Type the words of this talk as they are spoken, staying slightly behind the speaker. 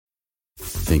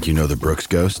Think you know the Brooks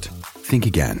Ghost? Think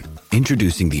again.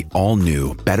 Introducing the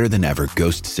all-new, better-than-ever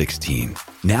Ghost 16.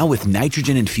 Now with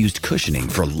nitrogen-infused cushioning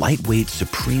for lightweight,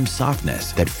 supreme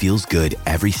softness that feels good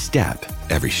every step,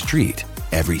 every street,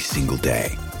 every single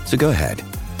day. So go ahead,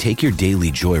 take your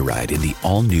daily joyride in the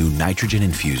all-new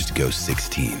nitrogen-infused Ghost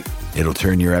 16. It'll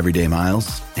turn your everyday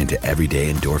miles into everyday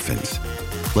endorphins.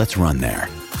 Let's run there.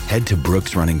 Head to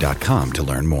brooksrunning.com to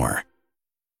learn more.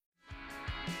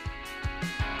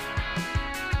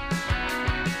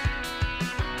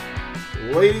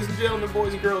 Ladies and gentlemen,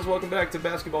 boys and girls, welcome back to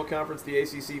Basketball Conference, the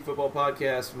ACC Football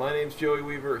Podcast. My name's Joey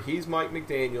Weaver. He's Mike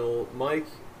McDaniel. Mike,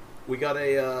 we got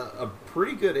a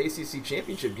pretty good ACC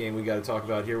championship game we got to talk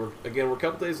about here. We're a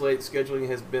couple days late. Scheduling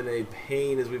has been a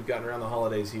pain as we've gotten around the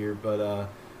holidays here, but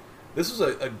this was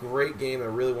a great game that I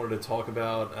really wanted to talk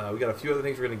about. We got a few other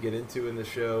things we're going to get into in the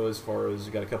show, as far as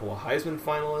we got a couple of Heisman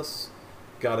finalists,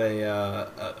 got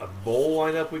a bowl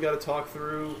lineup we got to talk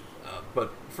through.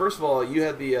 But first of all, you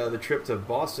had the trip to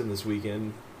Boston this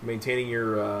weekend, maintaining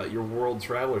your world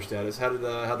traveler status. How'd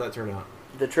that turn out?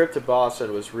 The trip to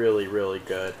Boston was really, really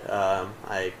good.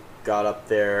 I got up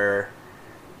there,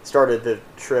 started the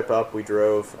trip up. We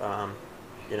drove,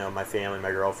 my family,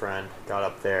 my girlfriend, got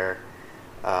up there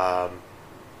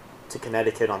to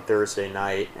Connecticut on Thursday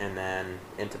night and then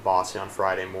into Boston on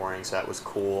Friday morning, so that was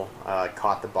cool.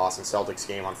 Caught the Boston Celtics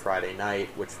game on Friday night,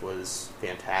 which was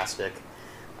fantastic.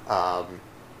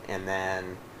 And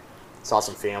then saw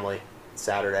some family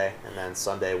Saturday, and then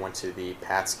Sunday went to the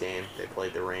Pats game. They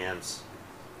played the Rams.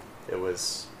 It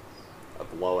was a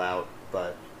blowout,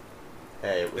 but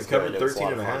hey, it was good. They covered good. It was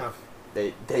 13 and a half.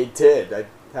 They did. I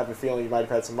have a feeling you might have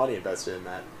had some money invested in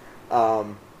that.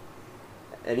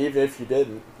 And even if you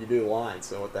didn't, you do the line,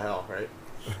 so what the hell, right?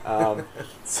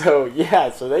 So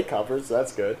they covered, so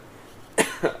that's good.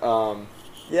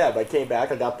 But I came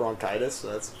back. I got bronchitis,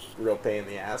 so that's a real pain in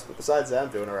the ass. But besides that, I'm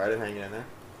doing all right. I'm hanging in there.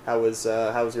 How was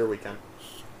your weekend?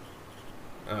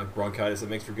 Bronchitis, that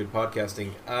makes for good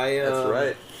podcasting. That's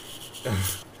right.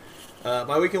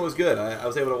 My weekend was good. I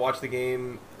was able to watch the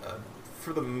game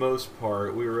for the most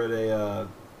part. We were at a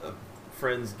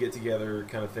friends get-together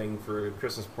kind of thing for a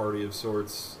Christmas party of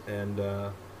sorts. And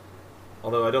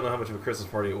although I don't know how much of a Christmas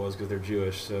party it was because they're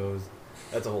Jewish, so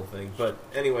that's a whole thing. But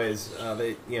anyways,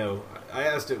 I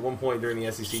asked at one point during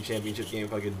the SEC championship game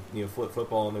if I could, flip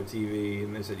football on their TV,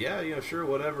 and they said, yeah, sure,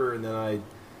 whatever. And then I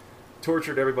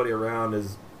tortured everybody around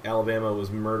as Alabama was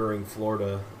murdering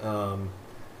Florida.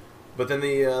 But then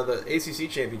the ACC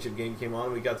championship game came on,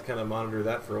 and we got to kind of monitor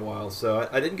that for a while. So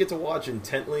I didn't get to watch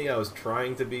intently. I was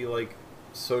trying to be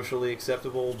socially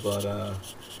acceptable, but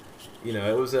it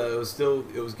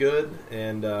was good,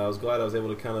 and I was glad I was able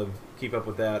to kind of keep up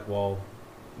with that while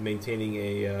maintaining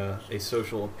a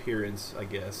social appearance, I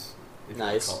guess. If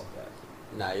nice. You want to call it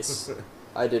that. Nice.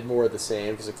 I did more of the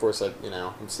same because, of course, I'm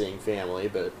seeing family,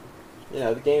 but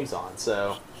the game's on,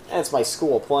 so and it's my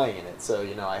school playing in it, so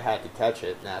I had to catch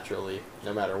it naturally,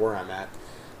 no matter where I'm at.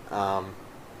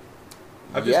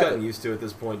 I've just gotten used to it at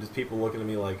this point. Just people looking at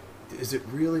me like, "Is it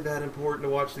really that important to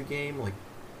watch the game?" Like,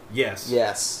 yes.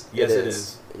 Yes, it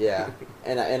is. Yeah,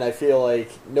 and I feel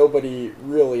like nobody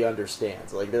really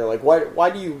understands. Like they're like, why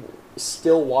do you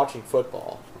still watching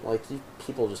football? Like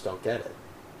people just don't get it.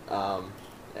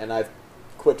 And I've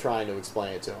quit trying to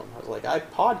explain it to them. I was like, I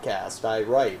podcast, I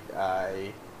write,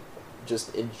 I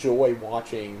just enjoy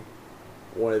watching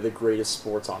one of the greatest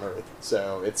sports on earth.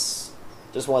 So it's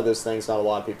just one of those things not a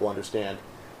lot of people understand.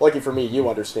 Lucky for me, you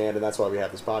understand, and that's why we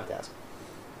have this podcast.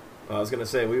 I was going to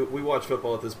say, we watch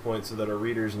football at this point so that our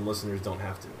readers and listeners don't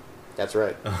have to. That's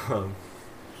right.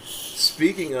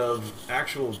 Speaking of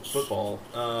actual football,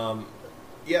 so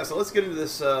let's get into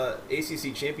this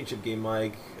ACC championship game,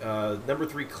 Mike. Number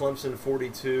 3 Clemson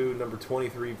 42, number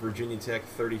 23 Virginia Tech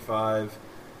 35.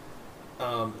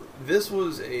 This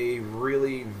was a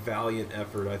really valiant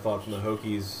effort, I thought, from the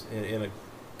Hokies in a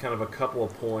kind of a couple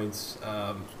of points.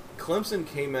 Clemson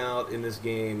came out in this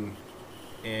game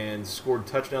and scored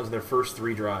touchdowns in their first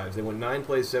 3 drives. They went 9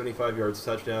 plays, 75 yards,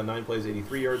 touchdown, 9 plays,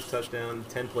 83 yards, touchdown,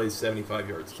 10 plays, 75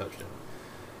 yards, touchdown.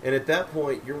 And at that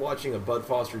point, you're watching a Bud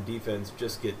Foster defense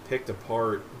just get picked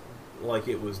apart like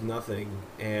it was nothing.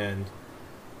 And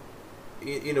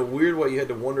in a weird way, you had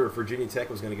to wonder if Virginia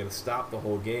Tech was going to get a stop the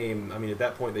whole game. I mean, at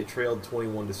that point, they trailed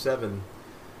 21-7.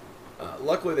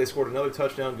 Luckily, they scored another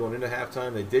touchdown going into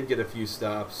halftime. They did get a few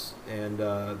stops, and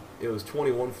it was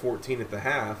 21-14 at the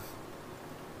half.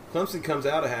 Clemson comes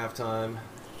out of halftime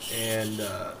and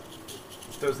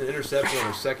throws an interception on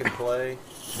their second play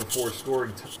before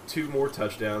scoring 2 more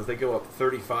touchdowns. They go up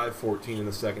 35-14 in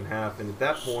the second half, and at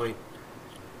that point,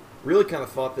 really kind of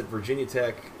thought that Virginia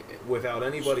Tech without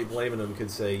anybody blaming them,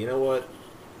 could say, you know what,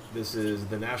 this is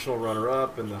the national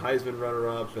runner-up and the Heisman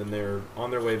runner-up, and they're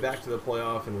on their way back to the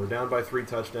playoff, and we're down by 3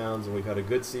 touchdowns, and we've had a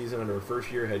good season under a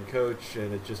first-year head coach,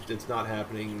 and it's not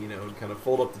happening, and kind of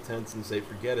fold up the tents and say,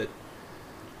 forget it.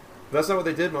 But that's not what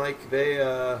they did, Mike.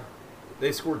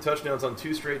 They scored touchdowns on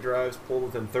 2 straight drives, pulled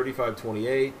within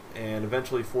 35-28, and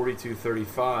eventually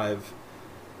 42-35,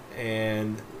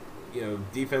 and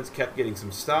defense kept getting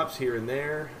some stops here and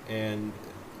there, and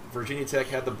Virginia Tech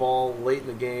had the ball late in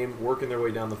the game, working their way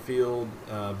down the field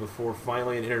before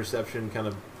finally an interception kind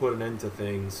of put an end to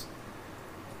things.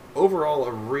 Overall,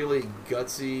 a really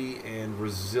gutsy and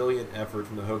resilient effort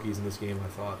from the Hokies in this game, I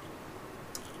thought.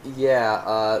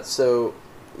 Yeah, so,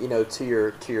 to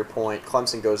your point,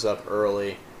 Clemson goes up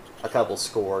early, a couple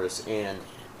scores, and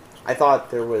I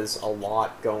thought there was a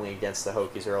lot going against the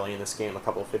Hokies early in this game, a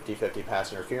couple 50-50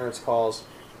 pass interference calls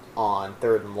on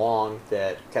 3rd and long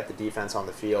that kept the defense on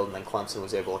the field, and then Clemson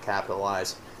was able to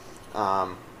capitalize.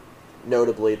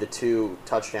 Notably, the 2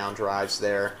 touchdown drives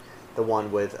there, the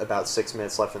one with about 6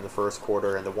 minutes left in the first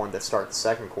quarter and the one that started the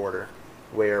second quarter,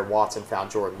 where Watson found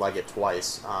Jordan Leggett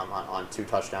twice on 2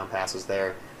 touchdown passes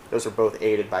there. Those were both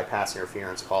aided by pass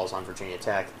interference calls on Virginia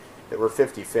Tech that were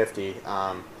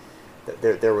 50-50.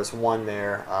 There was one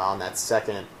there on that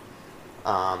second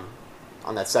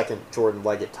Jordan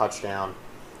Leggett touchdown.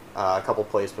 A couple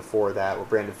plays before that, where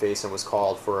Brandon Faison was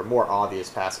called for a more obvious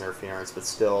pass interference, but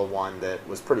still one that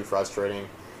was pretty frustrating,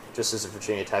 just as a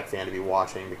Virginia Tech fan to be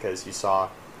watching, because you saw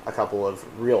a couple of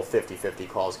real 50-50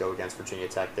 calls go against Virginia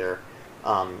Tech there,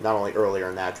 not only earlier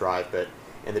in that drive, but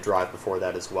in the drive before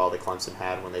that as well that Clemson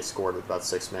had when they scored with about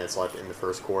 6 minutes left in the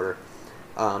first quarter.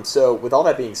 So with all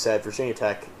that being said, Virginia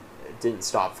Tech didn't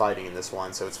stop fighting in this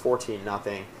one, so it's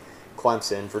 14-0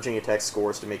 Clemson. Virginia Tech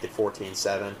scores to make it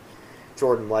 14-7.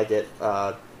 Jordan Leggett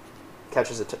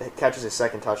catches a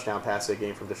second touchdown pass of the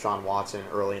game from Deshaun Watson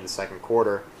early in the second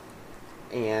quarter.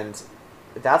 And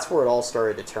that's where it all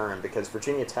started to turn, because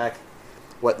Virginia Tech,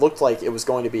 what looked like it was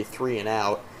going to be 3 and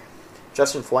out,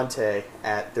 Justin Fuente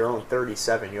at their own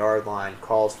 37-yard line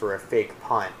calls for a fake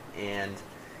punt, and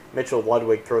Mitchell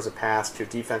Ludwig throws a pass to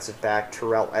defensive back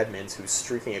Terrell Edmonds, who's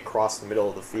streaking across the middle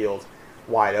of the field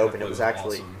wide open. It was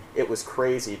actually awesome. It was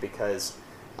crazy because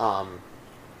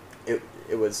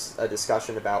it was a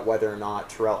discussion about whether or not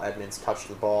Terrell Edmonds touched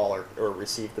the ball or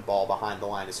received the ball behind the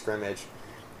line of scrimmage.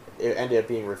 It ended up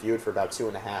being reviewed for about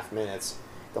 2.5 minutes.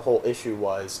 The whole issue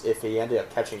was if he ended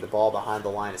up catching the ball behind the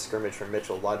line of scrimmage from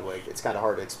Mitchell Ludwig, it's kind of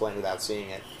hard to explain without seeing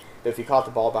it. But if he caught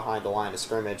the ball behind the line of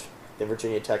scrimmage, then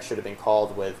Virginia Tech should have been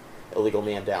called with illegal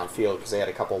man downfield because they had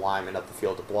a couple linemen up the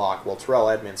field to block. Well, Terrell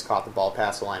Edmonds caught the ball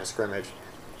past the line of scrimmage.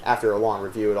 After a long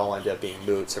review, it all ended up being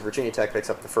moot. So Virginia Tech picks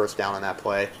up the first down on that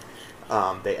play.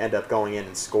 They end up going in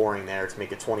and scoring there to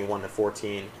make it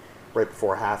 21-14 right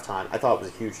before halftime. I thought it was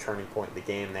a huge turning point in the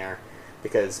game there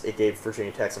because it gave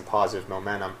Virginia Tech some positive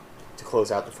momentum to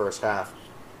close out the first half.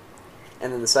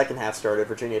 And then the second half started.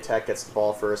 Virginia Tech gets the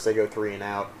ball first. They go 3 and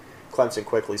out. Clemson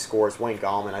quickly scores. Wayne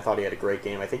Gallman, I thought he had a great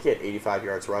game. I think he had 85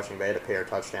 yards rushing, but he had a pair of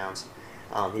touchdowns.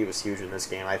 He was huge in this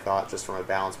game, I thought, just from a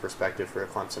balance perspective for a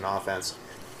Clemson offense.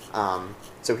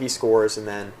 So he scores, and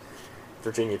then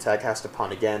Virginia Tech has to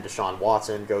punt again. Deshaun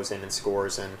Watson goes in and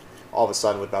scores, and all of a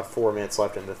sudden, with about 4 minutes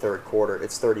left in the third quarter,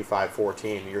 it's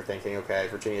 35-14. And you're thinking, okay,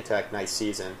 Virginia Tech, nice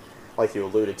season, like you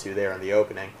alluded to there in the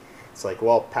opening. It's like,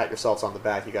 well, pat yourselves on the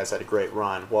back. You guys had a great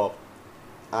run. Well,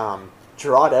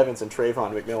 Gerard Evans and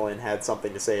Trayvon McMillan had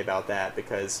something to say about that,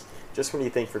 because just when you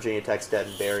think Virginia Tech's dead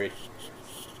and buried,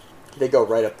 they go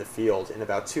right up the field. And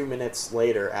about 2 minutes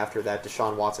later, after that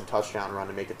Deshaun Watson touchdown run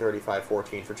to make it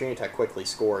 35-14, Virginia Tech quickly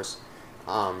scores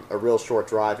a real short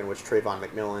drive in which Trayvon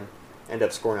McMillan ended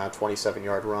up scoring on a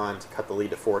 27-yard run to cut the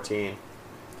lead to 14.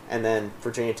 And then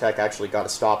Virginia Tech actually got a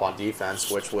stop on defense,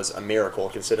 which was a miracle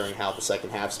considering how the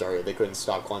second half started. They couldn't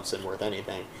stop Clemson worth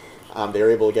anything. They were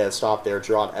able to get a stop there.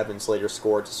 Gerard Evans later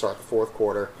scored to start the fourth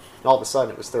quarter. And all of a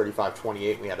sudden, it was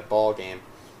 35-28, and we had a ball game.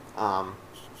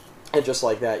 And just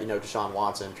like that, Deshaun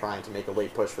Watson trying to make a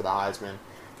late push for the Heisman,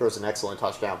 throws an excellent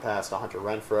touchdown pass to Hunter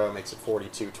Renfrow, makes it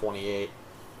 42-28.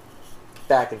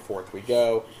 Back and forth we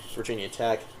go. Virginia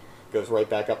Tech goes right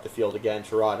back up the field again.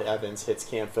 Gerard Evans hits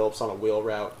Cam Phillips on a wheel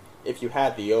route. If you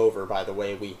had the over, by the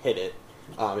way, we hit it.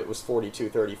 It was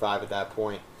 42-35 at that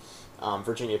point.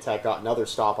 Virginia Tech got another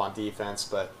stop on defense,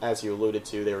 but as you alluded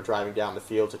to, they were driving down the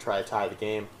field to try to tie the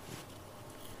game.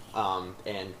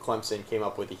 And Clemson came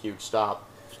up with a huge stop.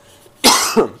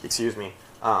 Excuse me.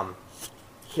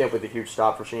 Came up with a huge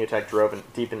stop. Virginia Tech drove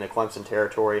deep into Clemson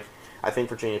territory. I think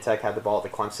Virginia Tech had the ball at the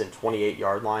Clemson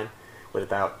 28-yard line with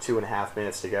about 2.5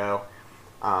 minutes to go.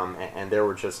 And there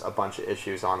were just a bunch of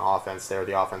issues on offense there.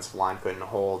 The offensive line couldn't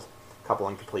hold, a couple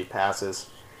incomplete passes,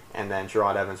 and then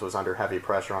Gerard Evans was under heavy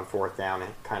pressure on fourth down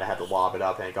and kind of had to lob it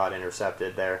up, and it got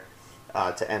intercepted there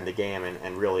to end the game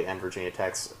and really end Virginia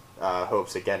Tech's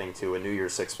hopes of getting to a New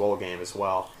Year's Six bowl game as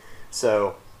well.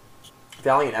 So,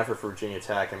 valiant effort for Virginia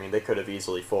Tech. I mean, they could have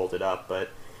easily folded up, but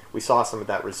we saw some of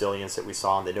that resilience that we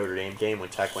saw in the Notre Dame game when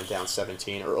Tech went down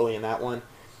 17 early in that one.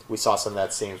 We saw some of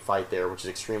that same fight there, which is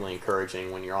extremely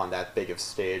encouraging when you're on that big of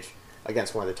stage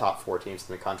against one of the top 4 teams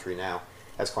in the country now,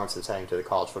 as Clemson's heading to the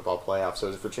college football playoff. So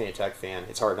as a Virginia Tech fan,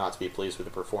 it's hard not to be pleased with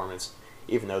the performance,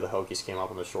 even though the Hokies came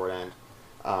up on the short end,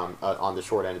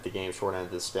 of the game, short end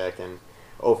of the stick, and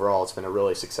overall it's been a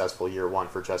really successful year one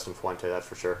for Justin Fuente, that's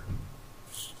for sure.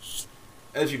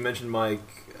 As you mentioned, Mike,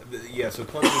 so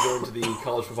Clemson going to the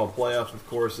college football playoff, of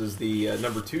course, is the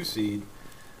number 2 seed.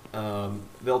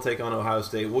 They'll take on Ohio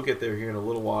State. We'll get there here in a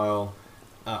little while.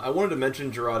 I wanted to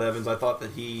mention Gerard Evans. I thought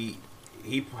that he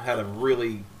had a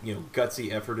really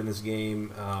gutsy effort in this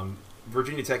game.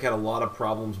 Virginia Tech had a lot of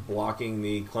problems blocking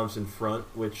the Clemson front,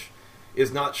 which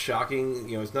is not shocking.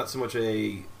 It's not so much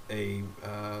a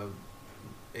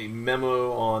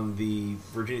memo on the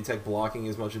Virginia Tech blocking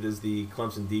as much as it is the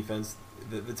Clemson defense.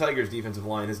 The Tigers' defensive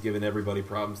line has given everybody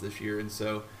problems this year, and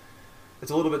so it's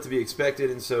a little bit to be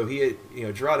expected. And so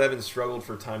Gerard Evans struggled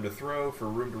for time to throw, for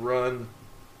room to run,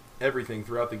 everything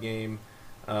throughout the game.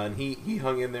 And he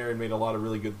hung in there and made a lot of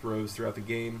really good throws throughout the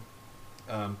game.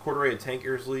 Corderea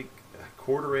Tankersley.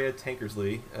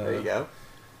 There you go.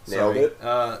 Nailed it.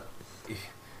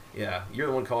 Yeah, you're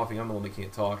the one coughing. I'm the one that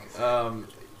can't talk.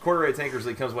 Corderea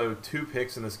Tankersley comes away with 2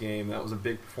 picks in this game. That was a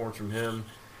big performance from him.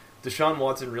 Deshaun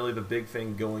Watson, really the big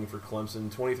thing going for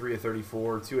Clemson. 23 of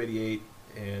 34, 288,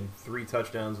 and 3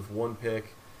 touchdowns with 1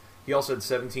 pick. He also had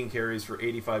 17 carries for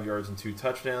 85 yards and 2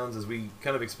 touchdowns. As we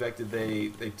kind of expected,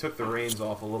 they took the reins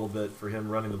off a little bit for him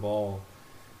running the ball.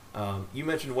 You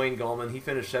mentioned Wayne Gallman. He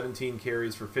finished 17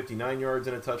 carries for 59 yards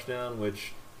and a touchdown,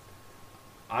 which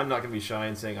I'm not going to be shy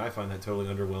in saying I find that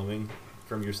totally underwhelming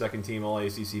from your second-team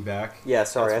All-ACC back. Yeah,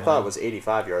 sorry. I thought it was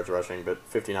 85 yards rushing, but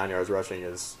 59 yards rushing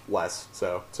is less,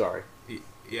 so sorry.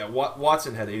 Yeah,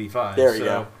 Watson had 85. There you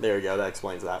go. That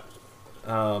explains that.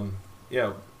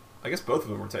 Yeah, I guess both of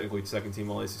them were technically second-team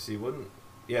All-ACC, wouldn't?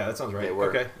 Yeah, that sounds right. They were.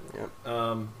 Okay. Yep.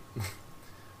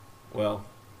 Well,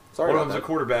 sorry, one of them's a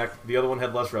quarterback. The other one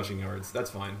had less rushing yards. That's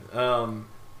fine. The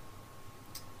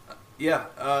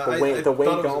Wayne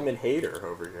Gallman hater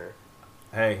over here.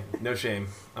 Hey, no shame.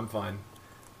 I'm fine.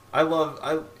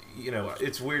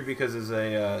 It's weird because as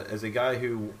a guy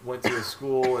who went to a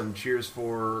school and cheers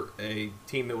for a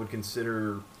team that would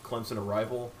consider Clemson a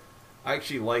rival, I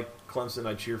actually like Clemson.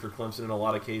 I cheer for Clemson in a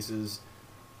lot of cases.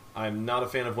 I'm not a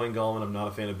fan of Wayne Gallman. I'm not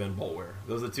a fan of Ben Boulware.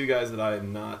 Those are the 2 guys that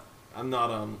I'm not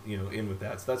in with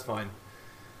that. So that's fine.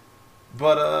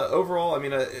 But overall, I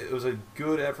mean, it was a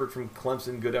good effort from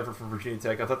Clemson, good effort from Virginia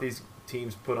Tech. I thought these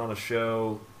teams put on a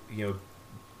show.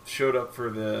 Showed up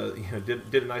for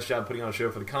did a nice job putting on a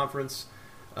show for the conference.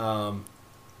 I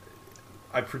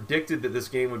predicted that this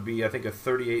game would be, I think, a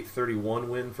 38-31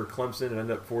 win for Clemson. It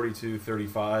ended up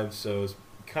 42-35, so it's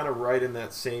kind of right in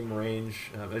that same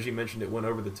range. As you mentioned, it went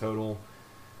over the total.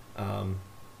 I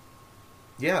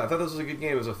thought this was a good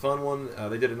game. It was a fun one.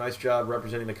 They did a nice job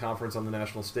representing the conference on the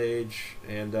national stage,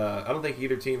 and I don't think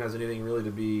either team has anything really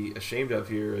to be ashamed of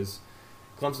here, as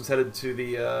Clemson's headed to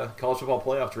the college football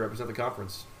playoff to represent the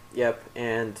conference. Yep,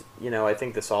 and I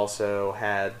think this also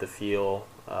had the feel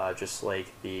just like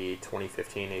the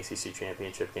 2015 ACC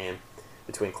championship game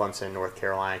between Clemson and North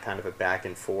Carolina, kind of a back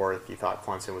and forth. You thought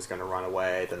Clemson was going to run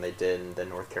away, then they didn't. Then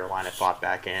North Carolina fought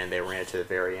back in. They ran it to the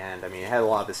very end. I mean, it had a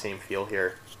lot of the same feel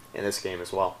here in this game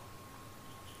as well.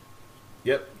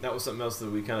 Yep, that was something else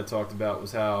that we kind of talked about,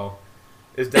 was how,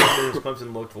 as dominant as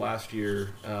Clemson looked last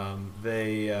year,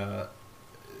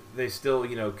 they still,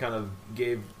 kind of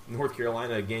gave North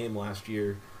Carolina a game last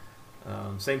year.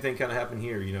 Same thing kind of happened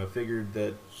here. Figured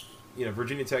that,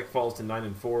 Virginia Tech falls to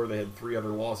 9-4. They had 3 other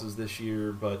losses this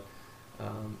year, but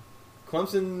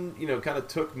Clemson, kind of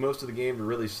took most of the game to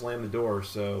really slam the door.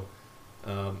 So,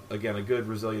 again, a good,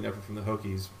 resilient effort from the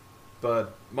Hokies.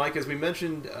 But, Mike, as we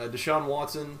mentioned, Deshaun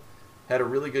Watson had a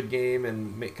really good game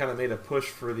and kind of made a push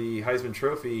for the Heisman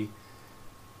Trophy.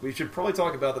 We should probably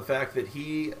talk about the fact that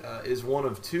he is one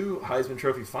of 2 Heisman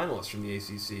Trophy finalists from the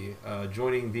ACC,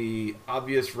 joining the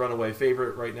obvious runaway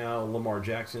favorite right now, Lamar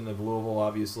Jackson of Louisville,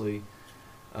 obviously.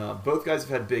 Both guys have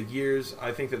had big years.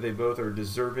 I think that they both are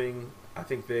deserving. I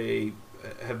think they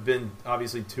have been,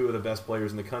 obviously, 2 of the best players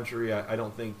in the country. I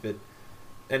don't think that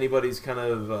anybody's kind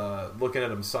of looking at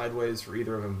them sideways for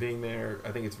either of them being there.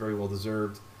 I think it's very well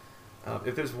deserved.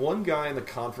 If there's one guy in the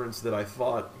conference that I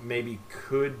thought maybe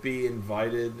could be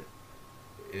invited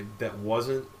that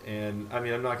wasn't, and I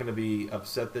mean, I'm not going to be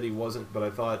upset that he wasn't, but I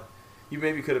thought you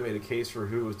maybe could have made a case for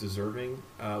who was deserving,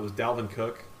 was Dalvin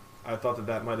Cook. I thought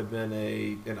that might have been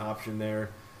an option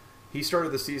there. He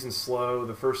started the season slow.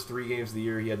 The first 3 games of the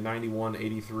year, he had 91,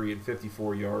 83, and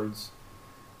 54 yards.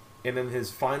 And then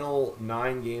his final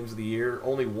 9 games of the year,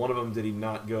 only one of them did he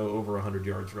not go over 100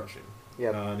 yards rushing.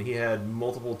 Yep. And he had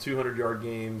multiple 200-yard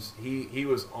games. He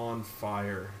was on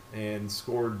fire and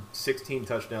scored 16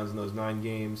 touchdowns in those 9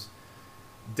 games.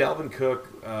 Dalvin Cook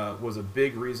was a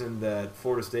big reason that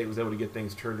Florida State was able to get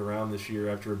things turned around this year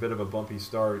after a bit of a bumpy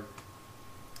start.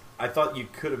 I thought you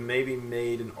could have maybe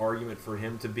made an argument for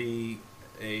him to be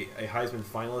a Heisman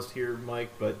finalist here,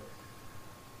 Mike, but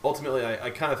ultimately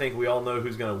I kind of think we all know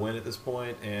who's going to win at this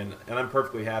point, and I'm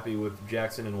perfectly happy with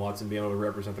Jackson and Watson being able to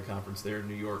represent the conference there in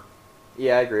New York.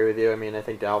 Yeah, I agree with you. I mean, I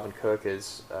think Dalvin Cook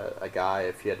is a guy,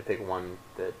 if you had to pick one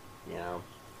that,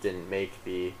 didn't make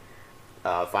the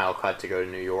final cut to go to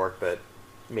New York, but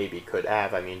maybe could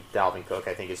have. I mean, Dalvin Cook,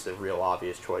 I think, is the real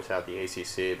obvious choice out of the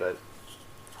ACC, but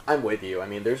I'm with you. I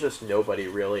mean, there's just nobody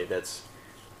really that's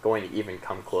going to even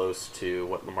come close to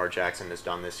what Lamar Jackson has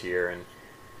done this year. And,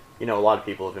 a lot of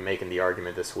people have been making the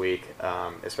argument this week,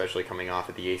 especially coming off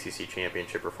of the ACC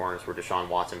championship performance where Deshaun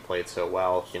Watson played so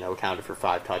well, accounted for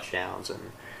 5 touchdowns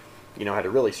and, had a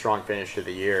really strong finish to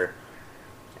the year,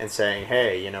 and saying,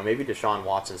 hey, maybe Deshaun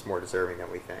Watson's more deserving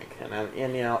than we think.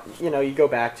 And you go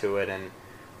back to it, and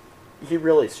he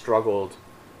really struggled,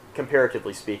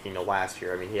 comparatively speaking, to last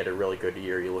year. I mean, he had a really good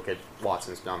year. You look at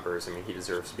Watson's numbers. I mean, he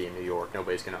deserves to be in New York.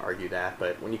 Nobody's going to argue that.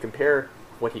 But when you compare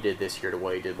what he did this year to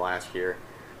what he did last year,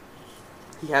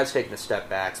 he has taken a step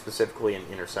back, specifically in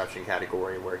interception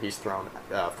category, where he's thrown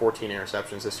 14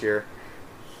 interceptions this year.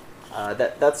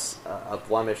 That's a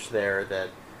blemish there that,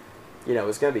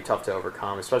 is going to be tough to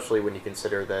overcome, especially when you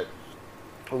consider that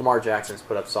Lamar Jackson's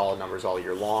put up solid numbers all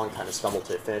year long, kind of stumbled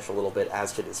to finish a little bit,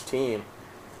 as did his team.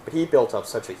 But he built up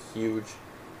such a huge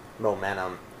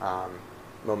momentum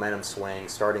swing,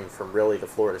 starting from really the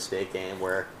Florida State game,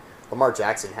 where Lamar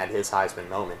Jackson had his Heisman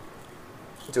moment,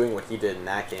 doing what he did in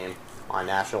that game on a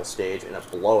national stage in a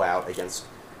blowout against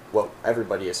what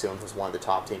everybody assumed was one of the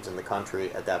top teams in the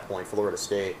country at that point, Florida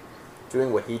State.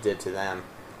 Doing what he did to them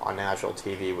on national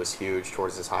TV was huge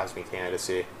towards his Heisman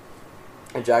candidacy.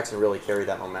 And Jackson really carried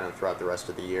that momentum throughout the rest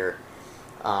of the year.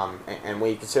 And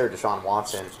when you consider Deshaun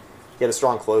Watson, he had a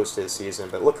strong close to his season,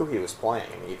 but look who he was playing.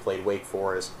 I mean, he played Wake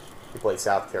Forest, he played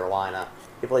South Carolina,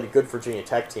 he played a good Virginia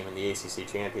Tech team in the ACC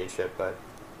championship, but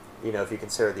if you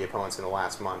consider the opponents in the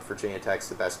last month, Virginia Tech's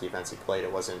the best defense he played.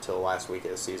 It wasn't until the last week of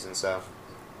the season. So,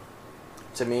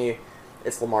 to me,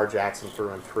 it's Lamar Jackson through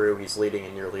and through. He's leading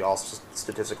in nearly all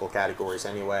statistical categories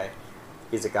anyway.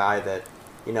 He's a guy that,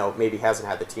 maybe hasn't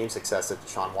had the team success that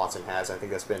Deshaun Watson has. I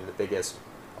think that's been the biggest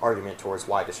argument towards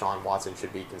why Deshaun Watson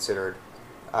should be considered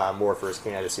more for his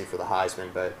candidacy for the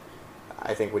Heisman. But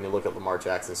I think when you look at Lamar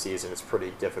Jackson's season, it's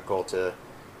pretty difficult to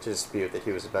dispute that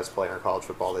he was the best player in college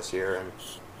football this year, and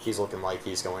he's looking like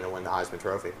he's going to win the Heisman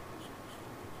Trophy.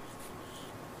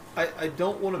 I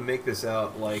don't want to make this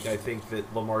out like I think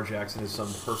that Lamar Jackson is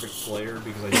some perfect player,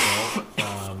 because I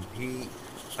don't.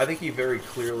 I think he very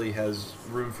clearly has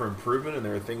room for improvement, and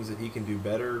there are things that he can do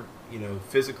better,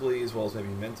 physically as well as maybe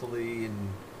mentally and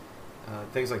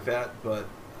things like that. But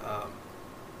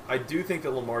I do think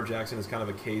that Lamar Jackson is kind of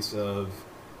a case of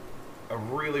a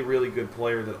really, really good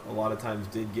player that a lot of times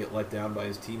did get let down by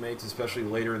his teammates, especially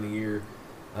later in the year.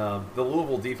 The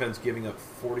Louisville defense giving up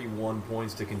 41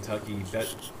 points to Kentucky,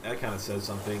 that kind of says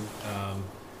something.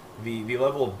 The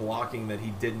level of blocking that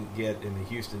he didn't get in the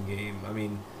Houston game, I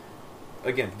mean,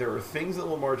 again, there are things that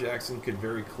Lamar Jackson could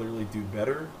very clearly do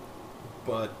better,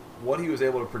 but what he was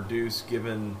able to produce,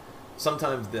 given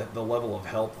sometimes the level of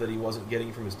help that he wasn't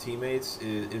getting from his teammates,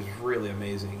 is really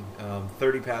amazing.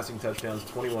 30 passing touchdowns,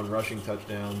 21 rushing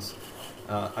touchdowns.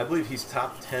 I believe he's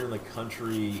top 10 in the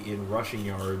country in rushing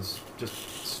yards,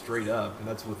 just straight up, and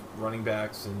that's with running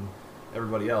backs and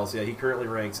everybody else. Yeah, he currently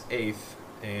ranks 8th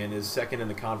and is second in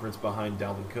the conference behind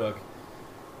Dalvin Cook.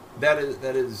 That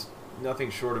is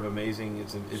nothing short of amazing.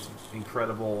 It's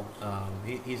incredible.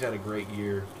 He's had a great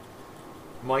year.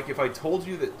 Mike, if I told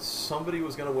you that somebody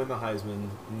was going to win the Heisman,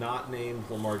 not named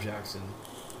Lamar Jackson,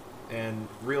 and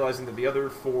realizing that the other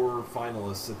 4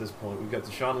 finalists at this point, we've got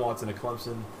Deshaun Watson of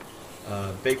Clemson,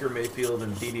 Baker Mayfield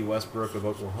and Dede Westbrook of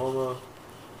Oklahoma,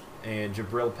 and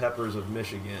Jabril Peppers of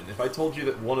Michigan. If I told you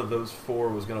that one of those 4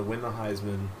 was going to win the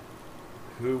Heisman,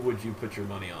 who would you put your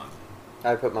money on?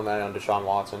 I'd put my money on Deshaun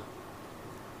Watson.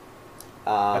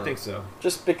 I think so.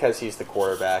 Just because he's the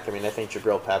quarterback. I mean, I think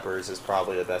Jabril Peppers is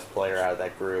probably the best player out of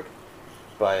that group,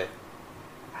 but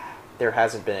there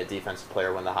hasn't been a defensive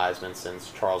player win the Heisman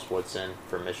since Charles Woodson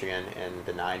from Michigan in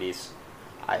the 90s.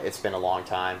 It's been a long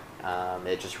time.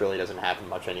 It just really doesn't happen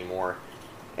much anymore.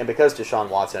 And because Deshaun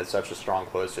Watson had such a strong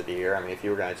close to the year, I mean, if you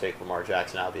were going to take Lamar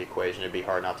Jackson out of the equation, it'd be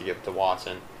hard not to give it to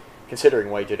Watson, considering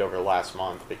what he did over the last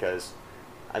month, because,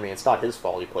 I mean, it's not his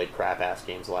fault he played crap-ass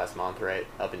games last month, right,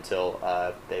 up until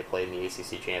they played in the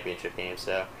ACC championship game.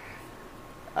 So,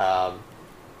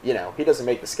 you know, he doesn't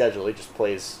make the schedule. He just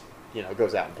plays, you know,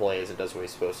 goes out and plays and does what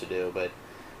he's supposed to do. But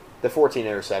the 14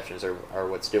 interceptions are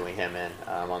what's doing him in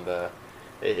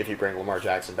if you bring Lamar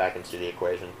Jackson back into the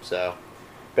equation. So,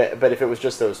 but if it was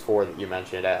just those four that you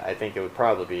mentioned, I think it would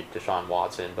probably be Deshaun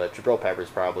Watson. But Jabril Peppers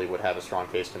probably would have a strong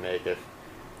case to make if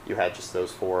you had just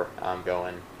those four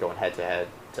going head to head,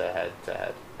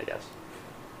 I guess.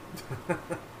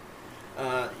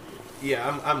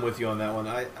 Yeah, I'm with you on that one.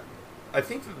 I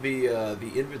think that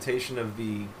the invitation of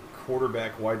the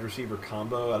quarterback wide receiver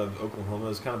combo out of Oklahoma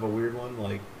is kind of a weird one.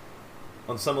 Like,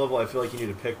 on some level, I feel like you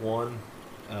need to pick one,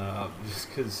 just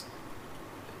because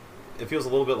it feels a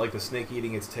little bit like the snake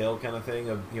eating its tail kind of thing.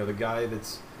 Of, you know, the guy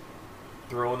that's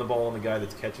throwing the ball and the guy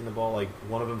that's catching the ball. Like,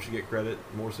 one of them should get credit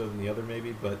more so than the other,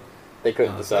 maybe. But they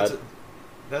couldn't decide.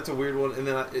 That's a weird one. And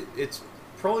then it's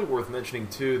probably worth mentioning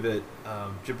too that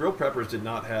Jabril Peppers did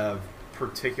not have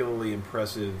particularly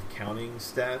impressive counting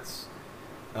stats.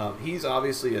 He's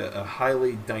obviously a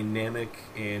highly dynamic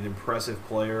and impressive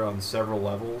player on several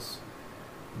levels,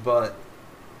 but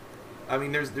I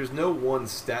mean, there's no one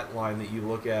stat line that you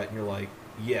look at and you're like,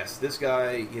 yes, this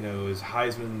guy, you know, is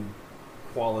Heisman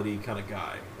quality kind of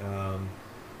guy.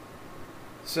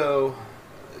 So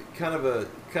kind of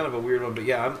a weird one, but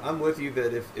yeah, I'm with you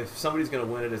that if somebody's going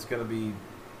to win it, it's going to be,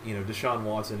 you know, Deshaun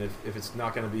Watson. If it's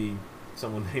not going to be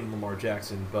someone named Lamar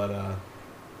Jackson, but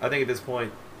I think at this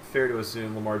point, fair to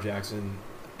assume Lamar Jackson.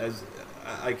 As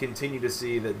I continue to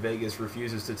see that Vegas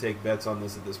refuses to take bets on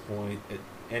this at this point at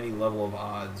any level of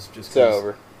odds. Just it's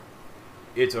over.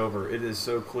 It's over. It is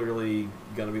so clearly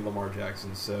going to be Lamar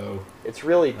Jackson. So it's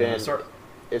really been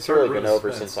it's really been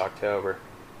over since October.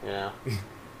 You know,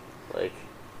 like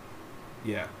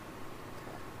yeah,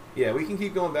 we can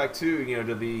keep going back to, you know,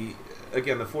 to the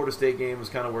Florida State game was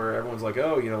kind of where everyone's like,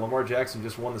 oh, you know, Lamar Jackson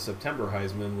just won the September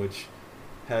Heisman, which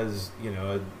has, you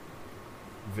know,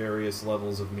 various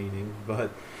levels of meaning,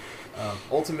 but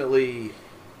ultimately,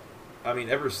 I mean,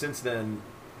 ever since then,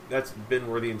 that's been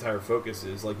where the entire focus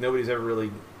is. Like, nobody's ever really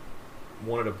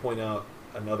wanted to point out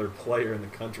another player in the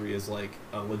country as like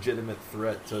a legitimate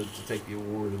threat to take the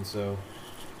award, and so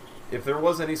if there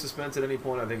was any suspense at any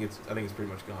point, I think it's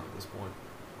pretty much gone at this point.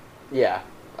 Yeah,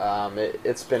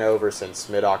 it's been over since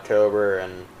mid-October,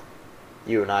 and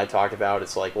you and I talked about,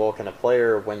 it's like, well, can a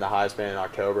player win the Heisman in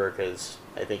October? Because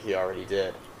I think he already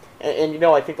did. And, you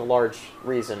know, I think the large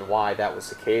reason why that was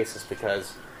the case is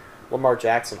because Lamar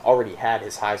Jackson already had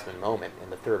his Heisman moment in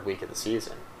the third week of the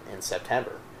season in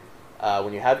September.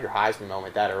 When you have your Heisman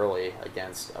moment that early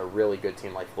against a really good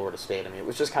team like Florida State, I mean, it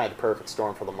was just kind of the perfect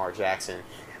storm for Lamar Jackson,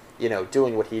 you know,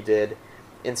 doing what he did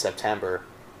in September,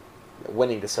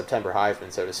 winning the September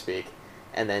Heisman, so to speak,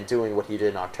 and then doing what he did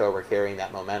in October, carrying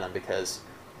that momentum, because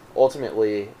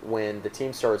ultimately, when the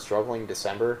team started struggling in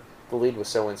December, the lead was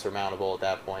so insurmountable at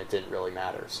that point, it didn't really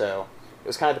matter. So it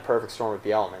was kind of the perfect storm of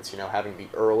the elements, you know, having the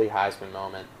early Heisman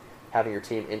moment, having your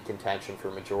team in contention for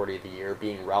a majority of the year,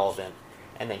 being relevant,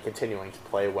 and then continuing to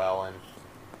play well. And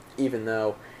even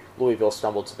though Louisville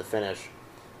stumbled to the finish,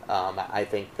 I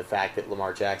think the fact that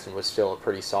Lamar Jackson was still a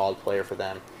pretty solid player for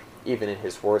them, even in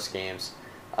his worst games.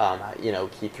 You know,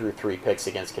 he threw 3 picks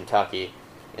against Kentucky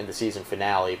in the season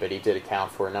finale, but he did account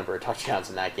for a number of touchdowns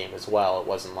in that game as well. It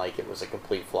wasn't like it was a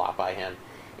complete flop by him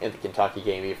in the Kentucky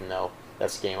game, even though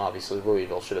that's the game obviously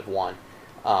Louisville should have won.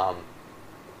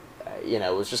 You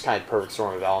know, it was just kind of the perfect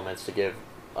storm of elements to give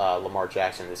Lamar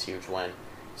Jackson this huge win.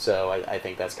 So I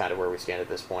think that's kind of where we stand at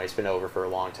this point. It's been over for a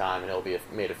long time, and it'll be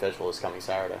made official this coming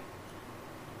Saturday.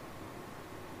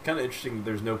 Kind of interesting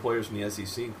there's no players from the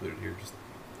SEC included here, just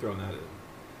throwing that in.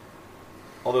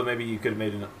 Although maybe you could have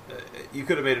made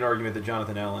an argument that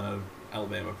Jonathan Allen out of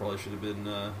Alabama probably should have been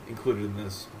included in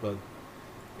this, but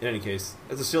in any case,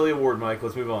 it's a silly award, Mike.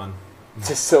 Let's move on. It's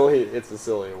a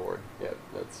silly award. Yep,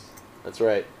 that's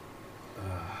right.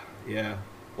 Yeah,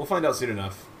 we'll find out soon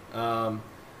enough.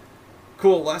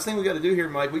 Cool. Last thing we got to do here,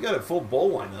 Mike. We got a full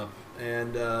bowl lineup,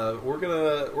 and we're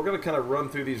gonna kind of run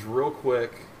through these real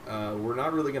quick. We're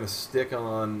not really gonna stick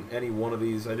on any one of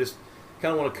these. I just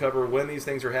kind of want to cover when these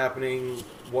things are happening,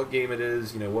 what game it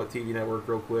is, you know, what TV network,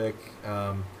 real quick.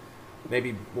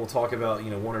 maybe we'll talk about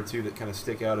one or two that kind of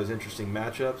stick out as interesting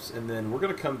matchups, and then we're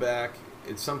going to come back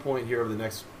at some point here over the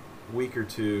next week or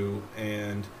two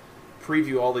and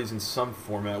preview all these in some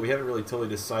format. We haven't really totally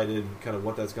decided kind of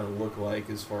what that's going to look like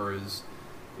as far as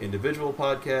individual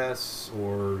podcasts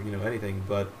or anything,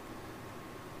 but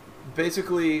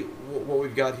basically what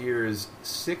we've got here is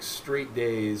 6 straight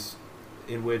days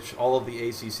in which all of the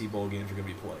ACC bowl games are going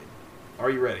to be played. Are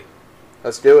you ready?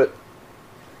 Let's do it.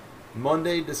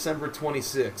 Monday, December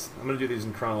 26th. I'm going to do these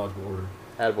in chronological order.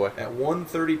 Attaboy. At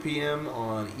 1:30 p.m.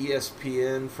 on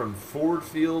ESPN from Ford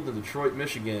Field in Detroit,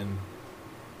 Michigan,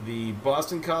 the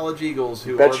Boston College Eagles,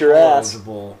 who Bet are your bowl ass.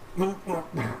 eligible.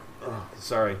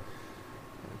 Sorry.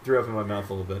 Threw up in my mouth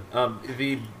a little bit.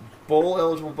 The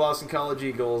bowl-eligible Boston College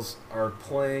Eagles are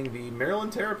playing the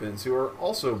Maryland Terrapins, who are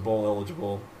also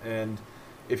bowl-eligible. And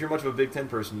if you're much of a Big Ten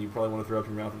person, you probably want to throw up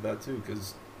your mouth at that too,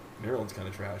 because Maryland's kind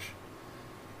of trash.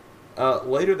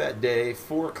 Later that day,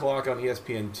 4 o'clock on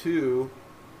ESPN2,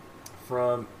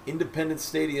 from Independence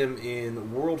Stadium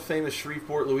in world-famous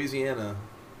Shreveport, Louisiana,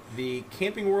 the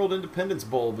Camping World Independence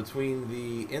Bowl between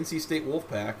the NC State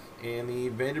Wolfpack and the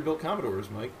Vanderbilt Commodores,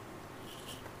 Mike.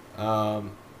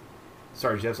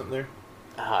 Sorry, did you have something there?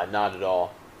 Not at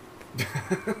all.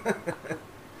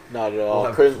 Not at all. We'll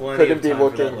have couldn't plenty of be time for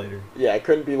looking. that later. Yeah, I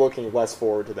couldn't be looking less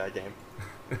forward to that game.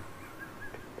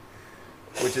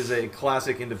 Which is a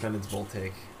classic Independence Bowl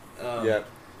take. Yeah,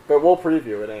 but we'll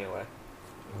preview it anyway.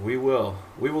 We will.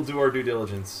 We will do our due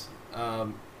diligence.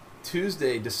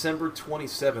 Tuesday, December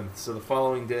 27th, so the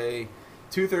following day,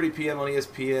 2:30 p.m. on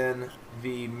ESPN,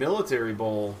 the Military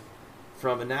Bowl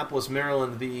from Annapolis,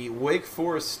 Maryland. The Wake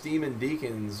Forest Steeman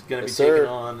Deacons going to be taking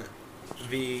on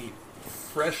the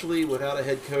freshly without a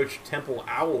head coach Temple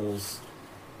Owls,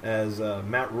 as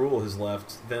Matt Rule has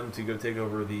left them to go take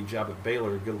over the job at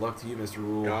Baylor. Good luck to you, Mr.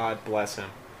 Rule. God bless him.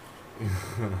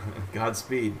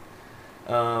 Godspeed.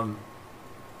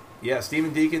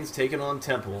 Steeman Deacons taking on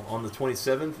Temple on the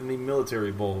 27th in the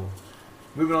Military Bowl.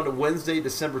 Moving on to Wednesday,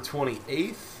 December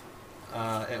 28th,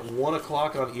 at 1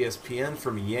 o'clock on ESPN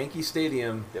from Yankee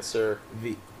Stadium. Yes, sir.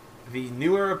 The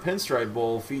New Era Pinstripe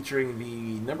Bowl featuring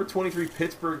the number 23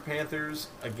 Pittsburgh Panthers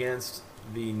against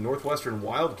the Northwestern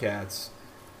Wildcats.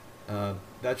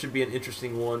 That should be an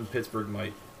interesting one. Pittsburgh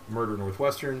might murder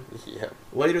Northwestern. Yeah.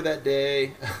 Later that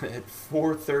day at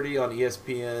 4:30 on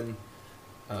ESPN.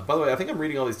 By the way, I think I'm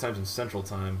reading all these times in Central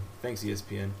Time. Thanks,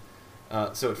 ESPN.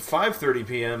 So at 5:30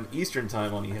 p.m. Eastern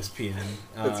Time on ESPN.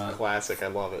 That's classic. I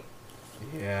love it.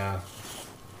 Yeah.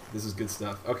 This is good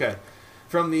stuff. Okay.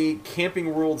 From the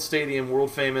Camping World Stadium,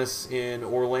 world famous in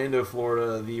Orlando,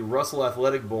 Florida, the Russell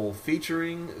Athletic Bowl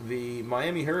featuring the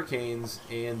Miami Hurricanes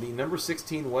and the number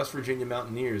 16 West Virginia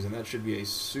Mountaineers, and that should be a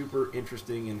super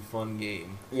interesting and fun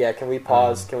game. Yeah, can we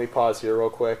pause? Can we pause here real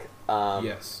quick?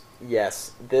 Yes.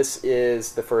 Yes, this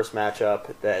is the first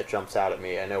matchup that jumps out at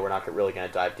me. I know we're not really going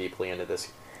to dive deeply into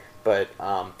this, but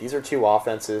these are two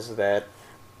offenses that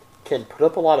can put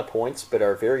up a lot of points, but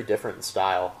are very different in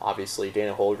style. Obviously,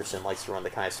 Dana Holgorsen likes to run the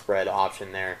kind of spread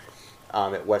option there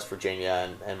at West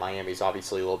Virginia, and Miami's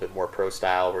obviously a little bit more pro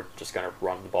style. We're just going to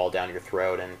run the ball down your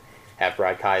throat and have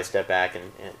Brad Kai step back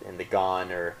in the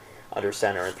gun or under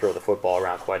center and throw the football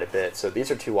around quite a bit. So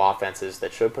these are two offenses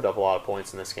that should put up a lot of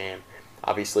points in this game.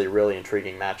 Obviously, a really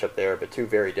intriguing matchup there, but two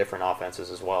very different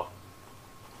offenses as well.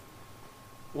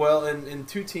 Well, and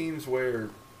two teams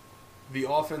where the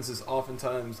offense is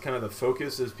oftentimes kind of the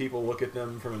focus as people look at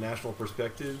them from a national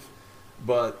perspective,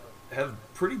 but have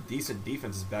pretty decent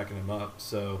defenses backing them up.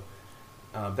 So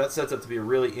that sets up to be a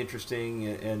really interesting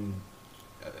and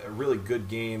a really good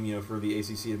game, for the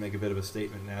ACC to make a bit of a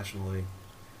statement nationally.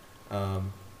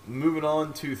 Moving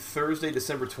on to Thursday,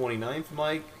 December 29th,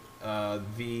 Mike,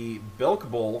 the Belk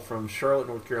Bowl from Charlotte,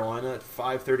 North Carolina at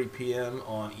 5:30 p.m.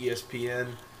 on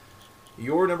ESPN.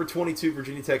 Your number 22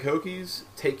 Virginia Tech Hokies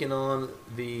taking on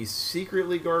the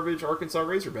secretly garbage Arkansas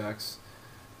Razorbacks.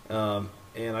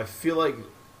 And I feel like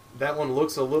that one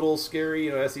looks a little scary,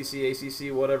 SEC,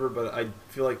 ACC, whatever, but I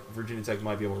feel like Virginia Tech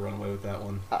might be able to run away with that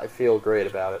one. I feel great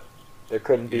about it. There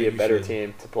couldn't be a better should.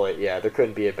 team to play. Yeah, there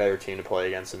couldn't be a better team to play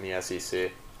against in the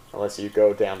SEC, unless you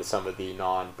go down to some of the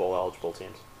non-bowl eligible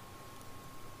teams.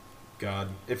 God,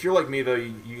 if you're like me though,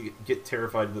 you get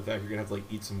terrified of the fact you're gonna have to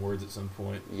eat some words at some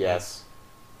point. Yes.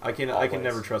 I can Always.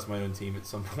 never trust my own team at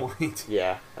some point.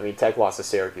 Yeah, Tech lost to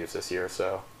Syracuse this year,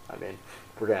 so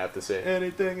we're gonna have to see.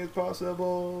 Anything is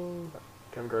possible.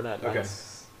 Kevin Garnett. Okay.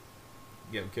 Nice.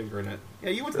 Yeah, Kevin Garnett. Yeah,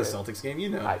 you went to the Celtics game,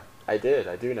 I did.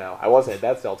 I do know. I wasn't at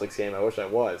that Celtics game. I wish I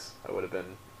was. I would have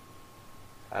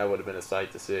been a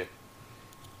sight to see.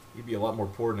 You'd be a lot more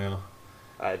poor now.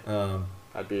 I'd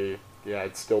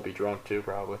still be drunk too,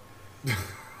 probably.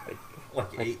 Like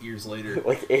 8 years later.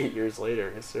 Like 8 years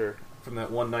later, yes sir. From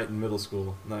that one night in middle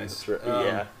school. Nice. That's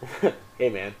right. Yeah. Hey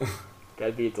man,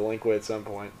 gotta be a delinquent at some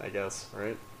point, I guess,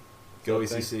 right? Go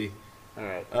ECC. All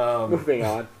right. Moving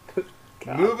on.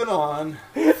 Moving on.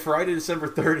 Friday, December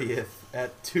 30th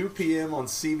at 2 p.m. on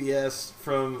CBS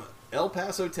from El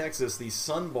Paso, Texas, the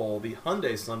Sun Bowl, the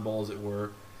Hyundai Sun Bowl, as it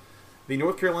were. The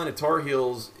North Carolina Tar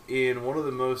Heels in one of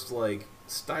the most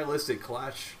stylistic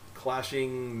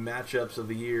clashing matchups of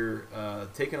the year,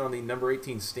 taking on the number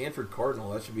 18 Stanford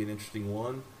Cardinal. That should be an interesting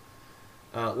one.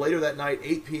 Later that night,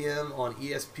 8 p.m. on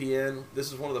ESPN.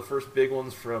 This is one of the first big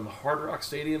ones from Hard Rock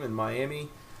Stadium in Miami.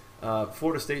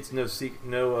 Florida State's no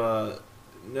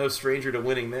stranger to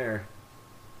winning there.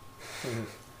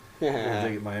 Dig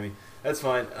at Miami. That's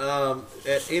fine.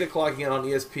 At 8 o'clock again on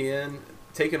ESPN,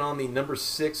 taking on the number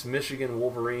 6 Michigan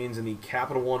Wolverines in the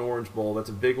Capital One Orange Bowl. That's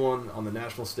a big one on the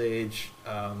national stage.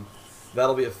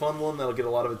 That'll be a fun one. That'll get a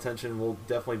lot of attention. We'll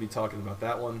definitely be talking about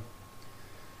that one.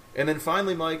 And then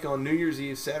finally, Mike, on New Year's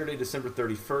Eve, Saturday, December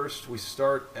 31st, we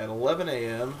start at 11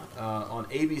 a.m. On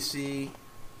ABC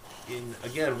in,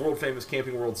 again, world-famous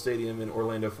Camping World Stadium in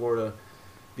Orlando, Florida.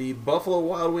 The Buffalo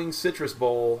Wild Wings Citrus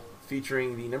Bowl,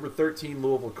 featuring the number 13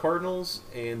 Louisville Cardinals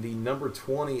and the number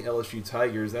 20 LSU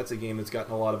Tigers. That's a game that's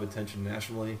gotten a lot of attention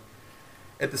nationally.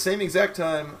 At the same exact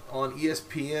time on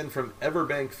ESPN from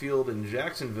Everbank Field in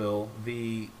Jacksonville,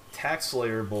 the Tax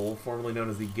Slayer Bowl, formerly known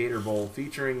as the Gator Bowl,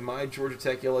 featuring my Georgia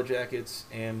Tech Yellow Jackets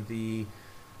and the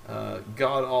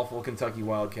god-awful Kentucky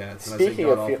Wildcats. And speaking I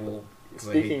of say god-awful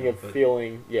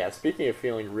speaking of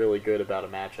feeling really good about a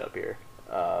matchup here,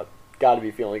 got to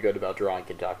be feeling good about drawing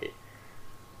Kentucky.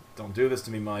 Don't do this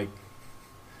to me, Mike.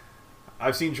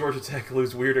 I've seen Georgia Tech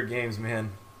lose weirder games,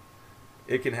 man.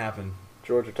 It can happen.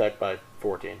 Georgia Tech by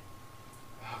 14.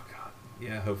 Oh, God.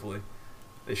 Yeah, hopefully.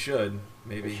 They should,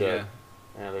 maybe. They should. Yeah.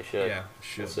 Yeah, they should. Yeah,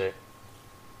 should. We'll see.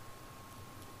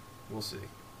 We'll see.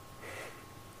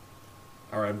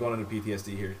 All right, I'm going into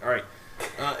PTSD here. All right.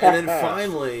 And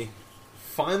then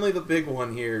finally the big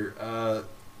one here.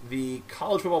 The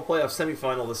college football playoff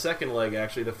semifinal, the second leg,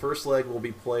 actually. The first leg will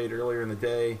be played earlier in the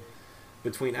day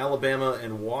between Alabama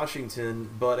and Washington,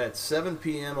 but at 7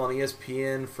 p.m. on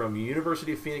ESPN from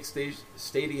University of Phoenix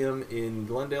Stadium in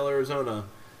Glendale, Arizona,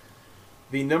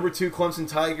 the number 2 Clemson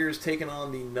Tigers taking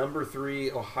on the number 3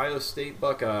 Ohio State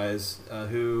Buckeyes,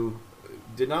 who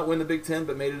did not win the Big Ten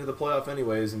but made it into the playoff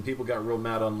anyways, and people got real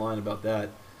mad online about that.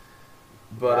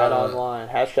 But mad online.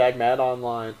 Hashtag mad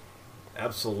online.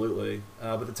 Absolutely.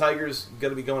 But the Tigers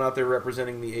going to be going out there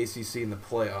representing the ACC in the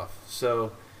playoff.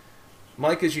 So,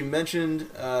 Mike, as you mentioned,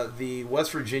 the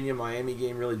West Virginia-Miami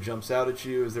game really jumps out at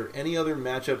you. Is there any other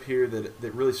matchup here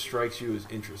that really strikes you as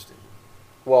interesting?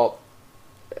 Well,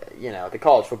 the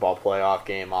college football playoff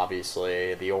game,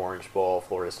 obviously, the Orange Bowl,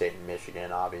 Florida State and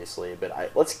Michigan, obviously.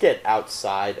 But let's get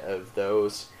outside of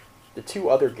those. The 2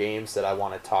 other games that I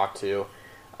want to talk to,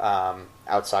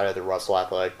 outside of the Russell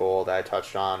Athletic Bowl that I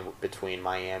touched on between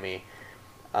Miami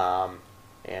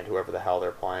and whoever the hell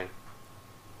they're playing,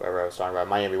 whoever I was talking about,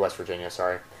 Miami, West Virginia,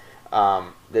 sorry.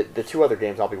 The 2 other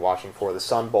games I'll be watching for, the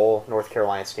Sun Bowl, North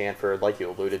Carolina, Stanford, like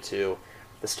you alluded to,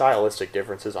 the stylistic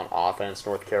differences on offense.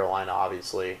 North Carolina,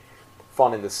 obviously,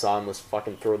 fun in the sun, was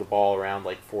fucking throw the ball around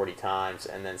like 40 times,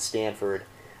 and then Stanford,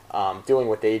 doing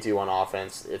what they do on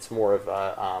offense. It's more of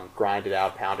a grinded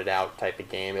out, pounded out type of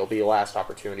game. It'll be a last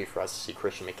opportunity for us to see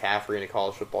Christian McCaffrey in a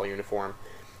college football uniform.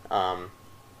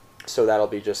 So that'll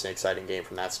be just an exciting game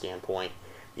from that standpoint.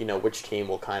 Which team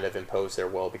will kind of impose their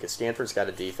will, because Stanford's got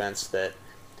a defense that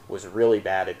was really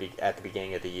bad at the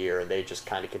beginning of the year, and they just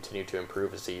kind of continued to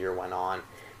improve as the year went on.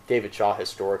 David Shaw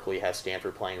historically has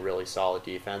Stanford playing really solid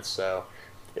defense, so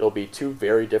it'll be 2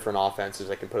 very different offenses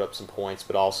that can put up some points,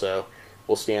 but also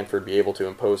will Stanford be able to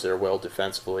impose their will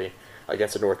defensively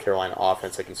against a North Carolina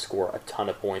offense that can score a ton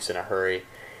of points in a hurry.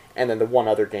 And then the one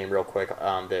other game real quick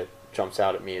that jumps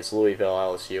out at me is Louisville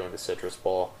LSU in the Citrus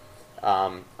Bowl.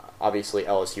 Obviously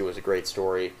LSU was a great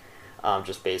story,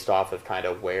 just based off of kind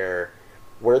of where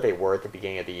they were at the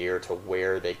beginning of the year to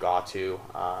where they got to,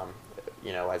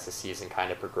 as the season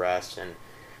kind of progressed, and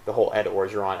the whole Ed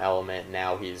Orgeron element.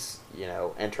 Now he's,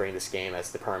 entering this game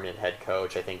as the permanent head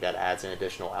coach. I think that adds an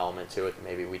additional element to it that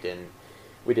maybe we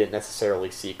didn't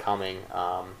necessarily see coming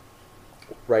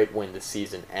right when the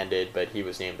season ended, but he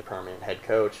was named the permanent head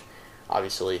coach.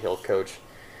 Obviously he'll coach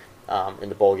in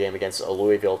the bowl game against a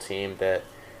Louisville team that,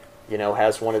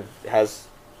 has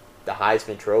the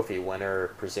Heisman Trophy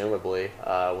winner, presumably,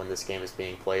 when this game is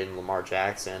being played in Lamar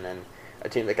Jackson, and a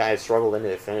team that kind of struggled into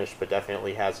the finish, but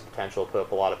definitely has the potential to put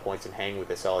up a lot of points and hang with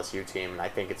this LSU team. And I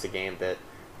think it's a game that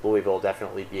Louisville will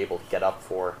definitely be able to get up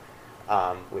for.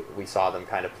 We saw them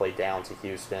kind of play down to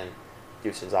Houston.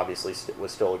 Houston's obviously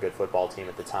was still a good football team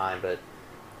at the time, but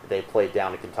they played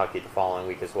down to Kentucky the following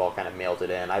week as well, kind of mailed it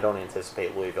in. I don't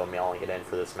anticipate Louisville mailing it in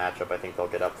for this matchup. I think they'll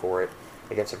get up for it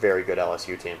against a very good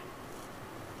LSU team.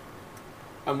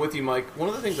 I'm with you, Mike. One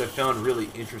of the things I found really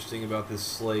interesting about this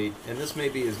slate, and this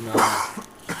maybe is not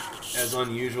as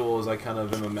unusual as I kind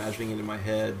of am imagining it in my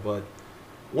head, but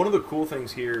one of the cool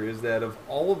things here is that of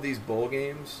all of these bowl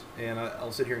games, and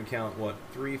I'll sit here and count,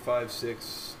 3, 5,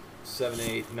 6, 7,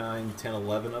 8, 9, 10,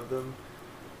 11 of them,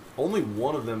 only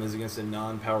one of them is against a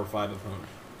non-Power 5 opponent,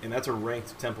 and that's a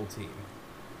ranked Temple team.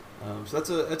 So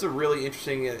that's a really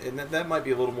interesting, and that might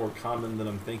be a little more common than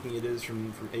I'm thinking it is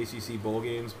from ACC bowl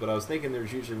games, but I was thinking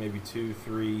there's usually maybe 2,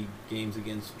 3 games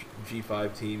against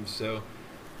G5 teams, so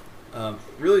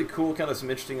really cool, kind of some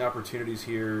interesting opportunities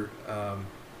here.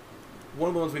 One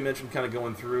of the ones we mentioned kind of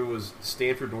going through was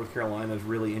Stanford, North Carolina is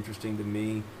really interesting to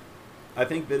me. I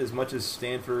think that as much as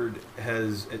Stanford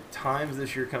has at times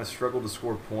this year kind of struggled to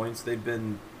score points, they've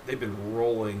been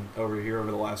rolling over here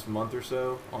over the last month or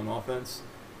so on offense.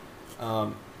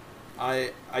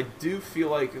 I do feel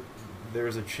like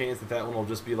there's a chance that one will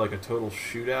just be like a total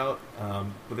shootout,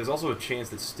 but there's also a chance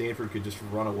that Stanford could just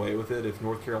run away with it if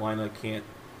North Carolina can't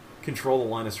control the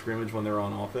line of scrimmage when they're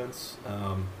on offense.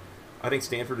 I think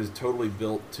Stanford is totally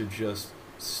built to just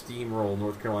steamroll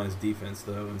North Carolina's defense,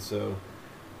 though, and so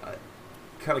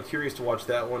kind of curious to watch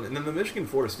that one. And then the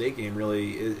Michigan-Florida State game,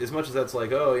 really, as much as that's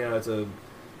like, it's a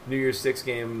New Year's Six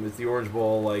game, it's the Orange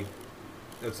Bowl, like,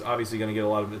 that's obviously going to get a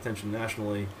lot of attention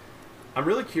nationally. I'm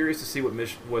really curious to see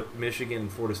what Michigan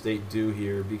and Florida State do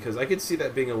here, because I could see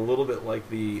that being a little bit like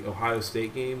the Ohio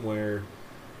State game, where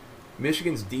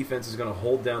Michigan's defense is going to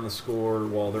hold down the score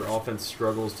while their offense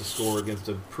struggles to score against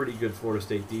a pretty good Florida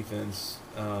State defense.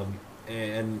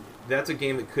 And that's a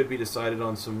game that could be decided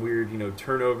on some weird,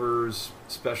 turnovers,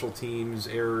 special teams,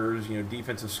 errors,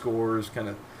 defensive scores, kind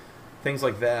of things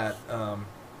like that.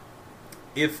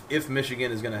 If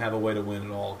Michigan is going to have a way to win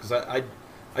at all, because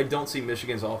I don't see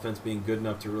Michigan's offense being good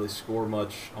enough to really score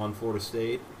much on Florida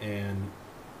State, and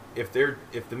if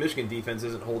the Michigan defense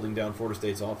isn't holding down Florida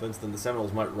State's offense, then the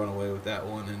Seminoles might run away with that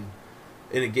one, and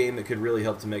in a game that could really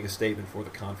help to make a statement for the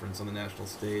conference on the national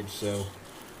stage. So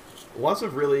lots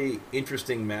of really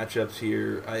interesting matchups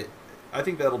here. I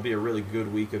think that'll be a really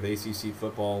good week of ACC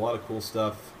football. A lot of cool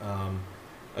stuff.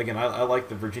 Again, I like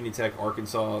the Virginia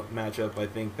Tech-Arkansas matchup. I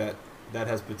think that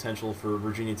has potential for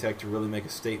Virginia Tech to really make a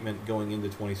statement going into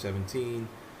 2017.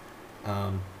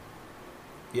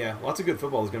 Lots of good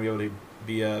football is going to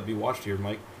be able to be watched here,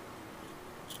 Mike.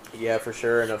 Yeah, for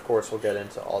sure, and of course we'll get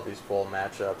into all these bowl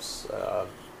matchups,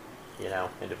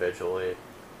 individually,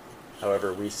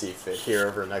 however we see fit here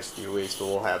over the next few weeks, but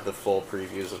we'll have the full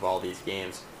previews of all these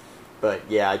games. But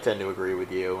yeah, I tend to agree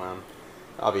with you.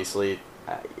 Obviously,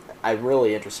 I'm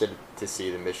really interested to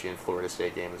see the Michigan-Florida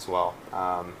State game as well.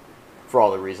 For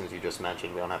all the reasons you just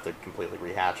mentioned, we don't have to completely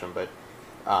rehash them, but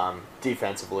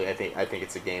defensively, I think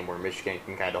it's a game where Michigan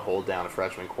can kind of hold down a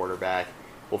freshman quarterback.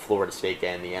 Will Florida State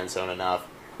get in the end zone enough?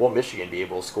 Will Michigan be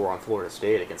able to score on Florida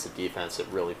State against a defense that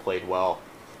really played well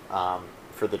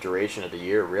for the duration of the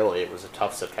year? Really, it was a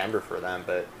tough September for them,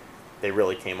 but they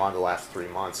really came on the last 3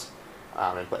 months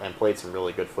and played some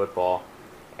really good football,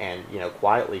 and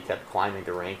quietly kept climbing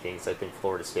the rankings. I think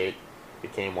Florida State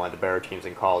became one of the better teams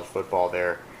in college football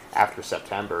there after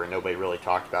September, and nobody really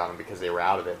talked about them because they were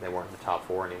out of it and they weren't in the top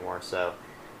 4 anymore. So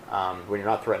when you're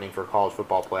not threatening for a college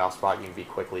football playoff spot, you can be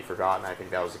quickly forgotten. I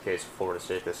think that was the case with Florida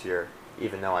State this year,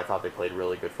 even though I thought they played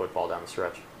really good football down the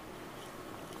stretch.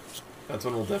 That's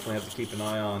one we'll definitely have to keep an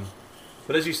eye on.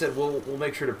 But as you said, we'll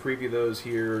make sure to preview those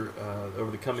here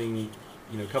over the coming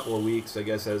couple of weeks, I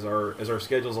guess, as our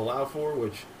schedules allow for,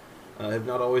 which have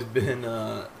not always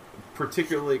been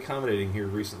particularly accommodating here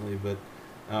recently, but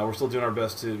we're still doing our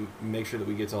best to make sure that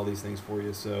we get to all these things for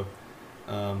you. So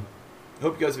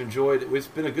hope you guys have enjoyed. It's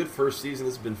been a good first season.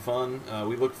 This has been fun.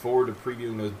 We look forward to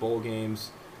previewing those bowl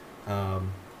games.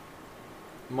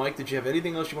 Mike, did you have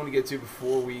anything else you want to get to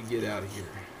before we get out of here?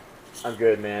 I'm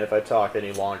good, man. If I talk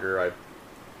any longer, I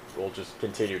will just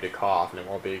continue to cough, and it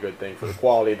won't be a good thing for the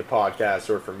quality of the podcast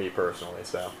or for me personally.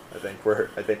 So I think we're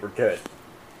good.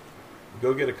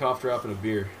 Go get a cough drop and a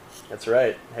beer. That's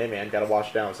right. Hey, man, got to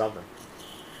wash it down with something.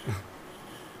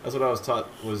 That's what I was taught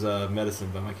was medicine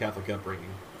by my Catholic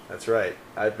upbringing. That's right.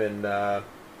 I've been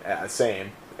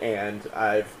same, and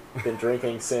I've been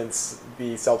drinking since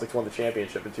the Celtics won the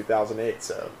championship in 2008.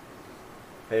 So,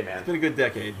 hey, man, it's been a good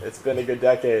decade. It's been a good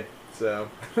decade. So,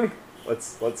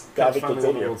 let's gotta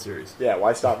continue. The World Series. Yeah,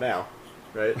 why stop now,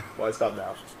 right? Why stop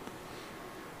now?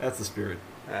 That's the spirit.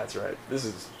 That's right. This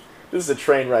is This is a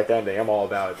train wreck ending. I'm all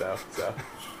about it, though. So.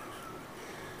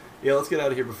 Yeah, let's get out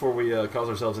of here before we cause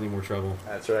ourselves any more trouble.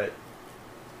 That's right.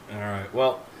 All right.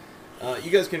 Well,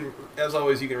 you guys can, as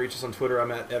always, you can reach us on Twitter.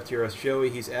 I'm at FTRS Joey.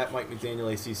 He's at Mike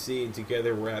McDaniel ACC, and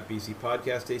together we're at BC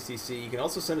Podcast ACC. You can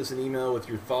also send us an email with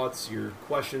your thoughts, your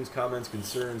questions, comments,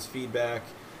 concerns, feedback.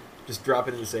 Just drop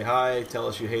it in to say hi. Tell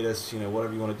us you hate us.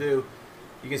 Whatever you want to do.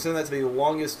 You can send that to the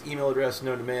longest email address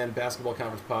known to man,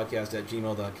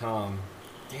 basketballconferencepodcast@gmail.com.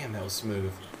 Damn, that was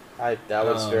smooth. That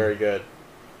was very good.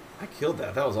 I killed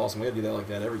that. That was awesome. We got to do that like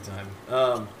that every time.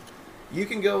 You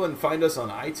can go and find us on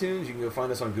iTunes. You can go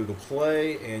find us on Google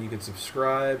Play, and you can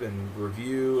subscribe and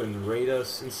review and rate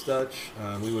us and such.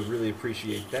 We would really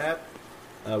appreciate that.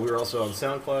 We're also on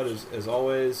SoundCloud, as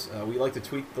always. We like to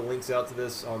tweet the links out to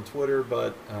this on Twitter,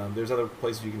 but there's other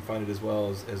places you can find it as well,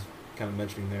 as kind of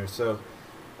mentioning there. So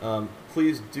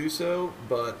please do so.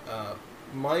 But,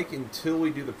 Mike, until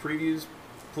we do the previews,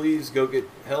 please go get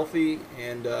healthy,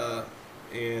 and I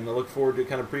look forward to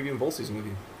kind of previewing bowl season with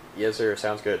you. Yes, sir.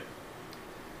 Sounds good.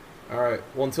 All right.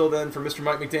 Well, until then, for Mr.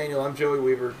 Mike McDaniel, I'm Joey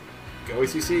Weaver. Go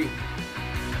ACC.